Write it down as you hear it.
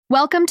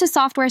Welcome to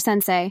Software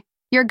Sensei,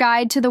 your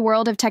guide to the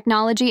world of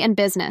technology and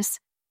business.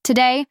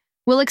 Today,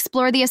 we'll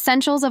explore the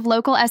essentials of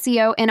local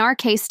SEO in our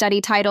case study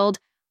titled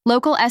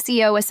Local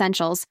SEO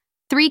Essentials: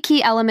 3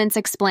 Key Elements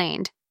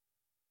Explained.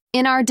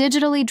 In our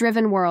digitally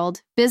driven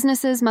world,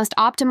 businesses must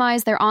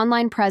optimize their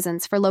online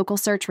presence for local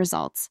search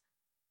results.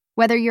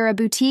 Whether you're a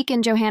boutique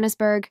in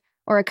Johannesburg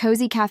or a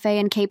cozy cafe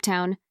in Cape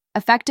Town,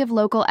 effective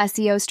local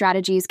SEO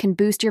strategies can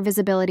boost your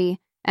visibility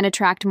and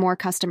attract more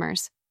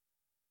customers.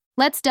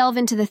 Let's delve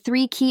into the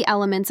 3 key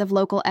elements of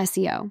local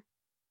SEO.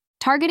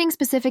 Targeting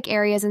specific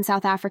areas in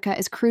South Africa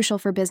is crucial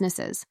for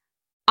businesses.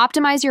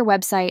 Optimize your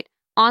website,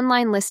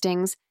 online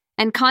listings,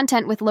 and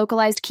content with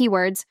localized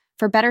keywords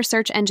for better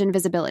search engine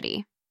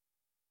visibility.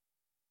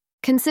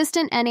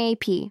 Consistent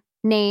NAP,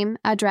 name,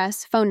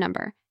 address, phone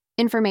number,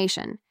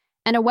 information,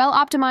 and a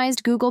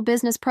well-optimized Google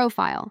business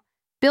profile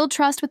build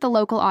trust with the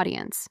local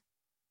audience.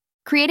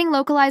 Creating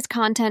localized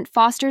content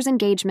fosters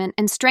engagement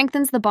and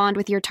strengthens the bond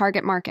with your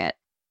target market.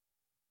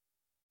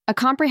 A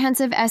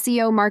comprehensive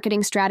SEO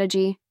marketing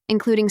strategy,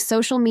 including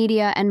social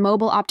media and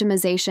mobile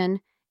optimization,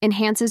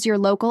 enhances your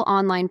local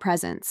online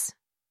presence.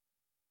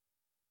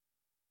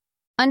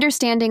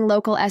 Understanding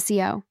local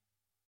SEO.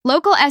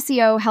 Local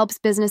SEO helps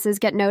businesses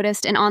get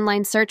noticed in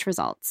online search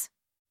results.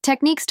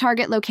 Techniques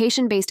target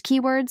location-based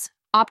keywords,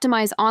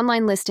 optimize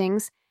online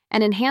listings,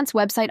 and enhance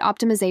website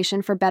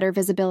optimization for better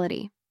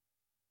visibility.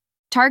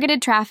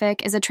 Targeted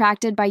traffic is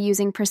attracted by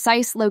using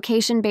precise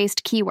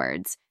location-based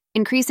keywords,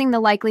 increasing the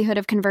likelihood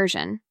of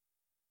conversion.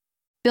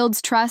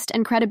 Builds trust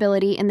and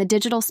credibility in the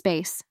digital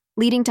space,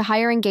 leading to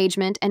higher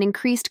engagement and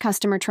increased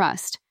customer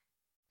trust.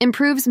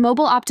 Improves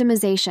mobile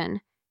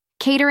optimization,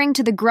 catering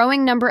to the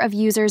growing number of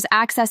users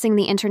accessing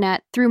the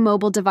internet through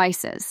mobile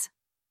devices.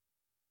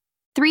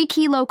 3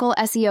 key local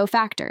SEO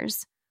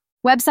factors.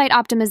 Website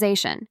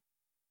optimization.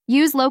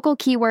 Use local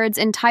keywords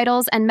in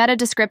titles and meta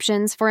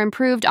descriptions for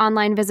improved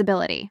online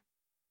visibility.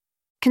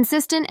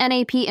 Consistent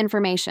NAP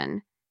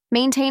information.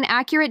 Maintain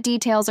accurate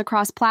details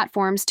across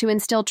platforms to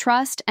instill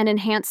trust and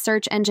enhance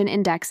search engine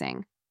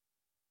indexing.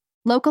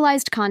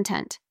 Localized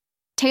content.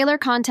 Tailor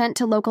content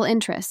to local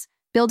interests,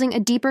 building a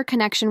deeper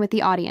connection with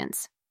the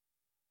audience.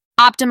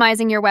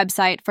 Optimizing your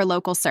website for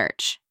local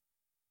search.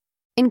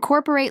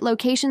 Incorporate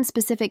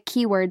location-specific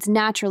keywords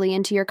naturally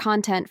into your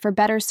content for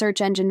better search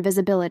engine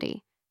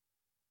visibility.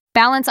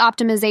 Balance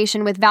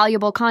optimization with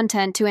valuable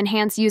content to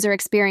enhance user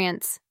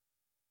experience.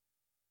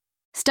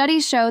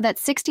 Studies show that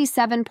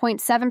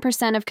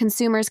 67.7% of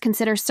consumers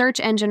consider search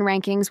engine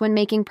rankings when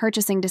making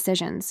purchasing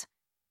decisions.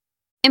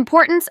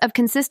 Importance of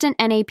consistent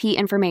NAP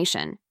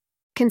information.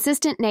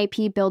 Consistent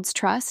NAP builds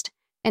trust,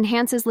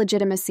 enhances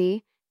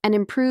legitimacy, and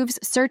improves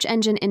search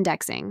engine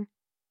indexing.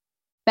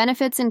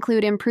 Benefits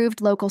include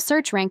improved local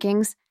search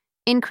rankings,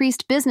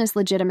 increased business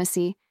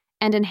legitimacy,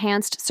 and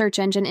enhanced search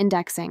engine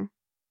indexing.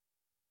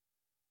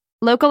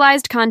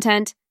 Localized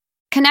content.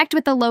 Connect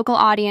with the local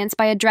audience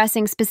by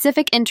addressing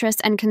specific interests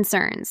and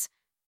concerns.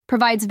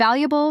 Provides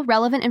valuable,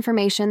 relevant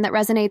information that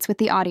resonates with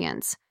the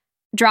audience.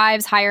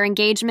 Drives higher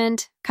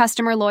engagement,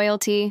 customer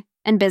loyalty,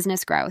 and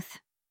business growth.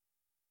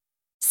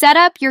 Set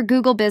up your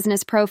Google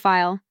business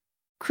profile.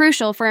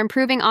 Crucial for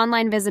improving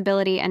online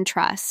visibility and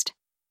trust.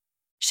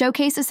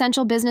 Showcase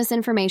essential business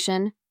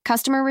information,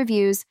 customer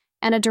reviews,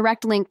 and a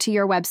direct link to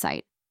your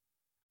website.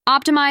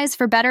 Optimize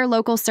for better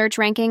local search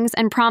rankings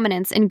and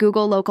prominence in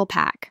Google Local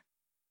Pack.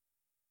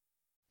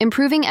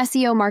 Improving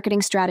SEO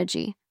marketing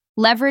strategy.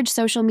 Leverage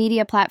social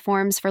media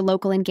platforms for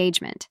local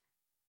engagement.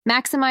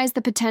 Maximize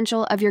the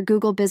potential of your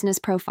Google business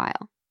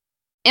profile.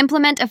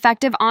 Implement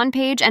effective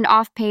on-page and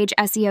off-page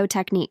SEO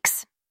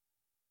techniques.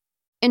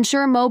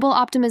 Ensure mobile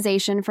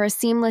optimization for a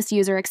seamless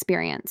user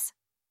experience.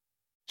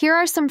 Here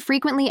are some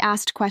frequently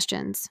asked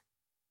questions.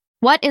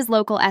 What is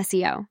local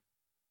SEO?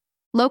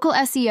 Local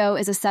SEO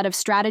is a set of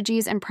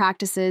strategies and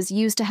practices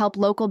used to help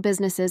local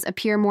businesses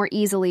appear more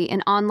easily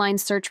in online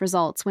search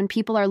results when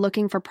people are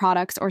looking for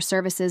products or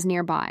services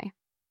nearby.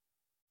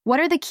 What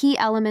are the key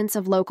elements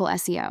of local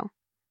SEO?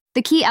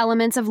 The key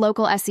elements of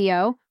local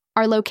SEO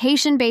are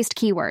location-based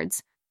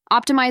keywords,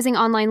 optimizing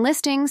online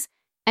listings,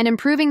 and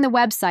improving the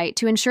website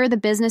to ensure the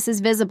business is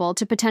visible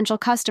to potential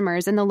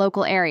customers in the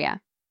local area.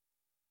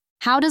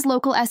 How does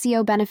local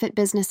SEO benefit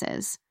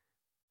businesses?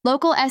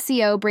 Local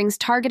SEO brings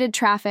targeted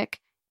traffic,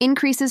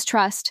 increases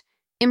trust,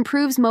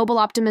 improves mobile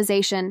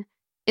optimization,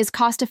 is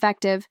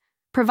cost-effective,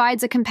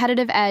 provides a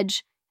competitive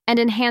edge, and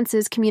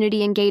enhances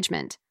community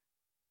engagement.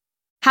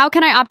 How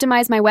can I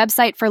optimize my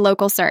website for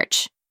local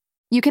search?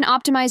 You can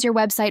optimize your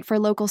website for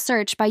local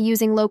search by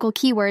using local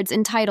keywords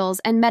in titles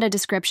and meta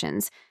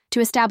descriptions to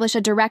establish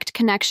a direct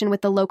connection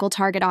with the local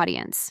target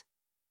audience.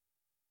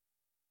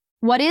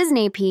 What is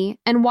NAP,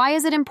 and why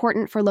is it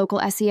important for local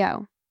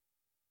SEO?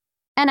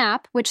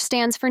 NAP, which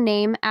stands for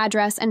name,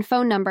 address, and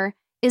phone number,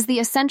 is the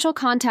essential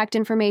contact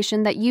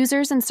information that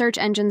users and search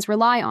engines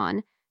rely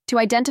on to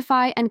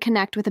identify and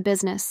connect with a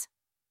business.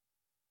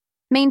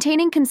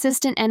 Maintaining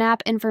consistent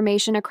NAP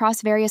information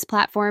across various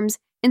platforms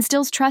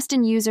instills trust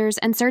in users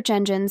and search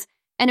engines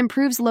and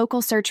improves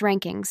local search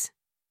rankings.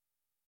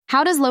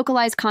 How does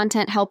localized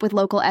content help with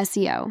local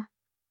SEO?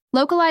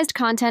 Localized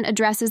content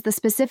addresses the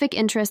specific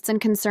interests and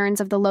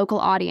concerns of the local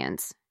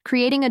audience,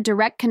 creating a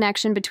direct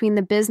connection between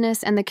the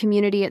business and the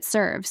community it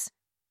serves.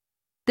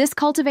 This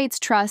cultivates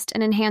trust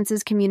and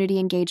enhances community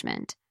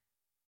engagement.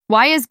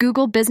 Why is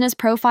Google Business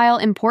Profile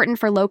important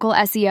for local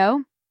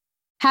SEO?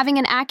 Having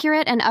an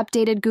accurate and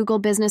updated Google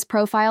Business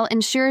Profile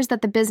ensures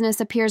that the business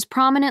appears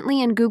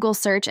prominently in Google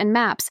Search and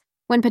Maps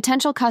when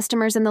potential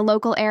customers in the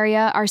local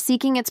area are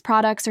seeking its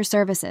products or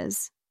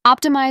services.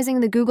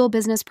 Optimizing the Google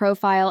Business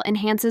Profile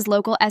enhances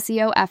local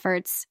SEO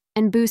efforts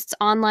and boosts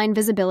online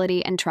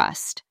visibility and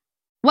trust.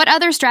 What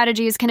other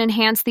strategies can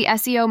enhance the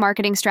SEO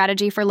marketing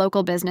strategy for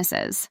local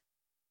businesses?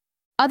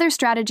 Other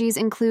strategies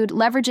include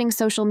leveraging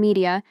social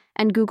media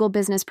and Google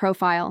Business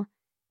Profile,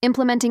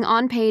 implementing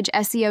on-page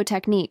SEO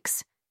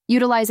techniques,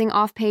 utilizing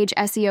off-page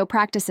SEO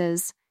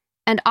practices,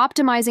 and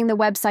optimizing the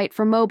website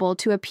for mobile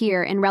to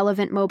appear in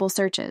relevant mobile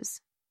searches.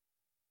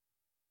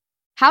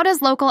 How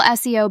does local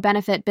SEO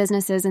benefit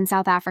businesses in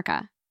South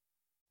Africa?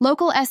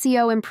 Local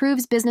SEO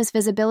improves business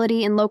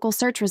visibility in local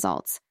search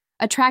results,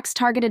 attracts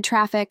targeted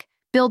traffic,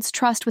 builds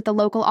trust with the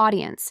local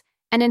audience,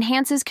 and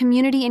enhances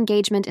community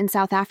engagement in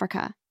South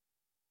Africa.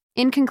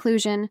 In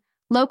conclusion,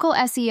 local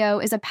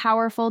SEO is a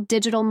powerful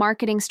digital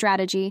marketing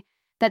strategy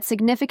that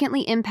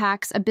significantly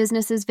impacts a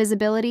business's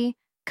visibility,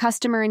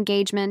 customer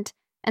engagement,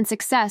 and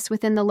success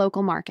within the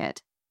local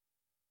market.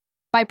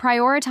 By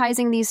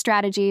prioritizing these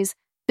strategies,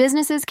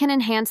 businesses can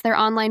enhance their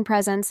online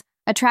presence,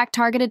 attract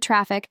targeted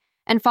traffic,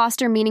 and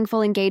foster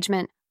meaningful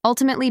engagement,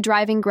 ultimately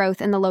driving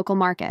growth in the local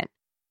market.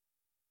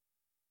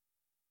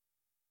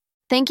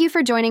 Thank you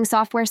for joining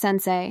Software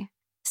Sensei.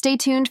 Stay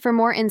tuned for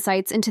more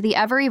insights into the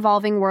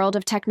ever-evolving world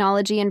of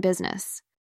technology and business.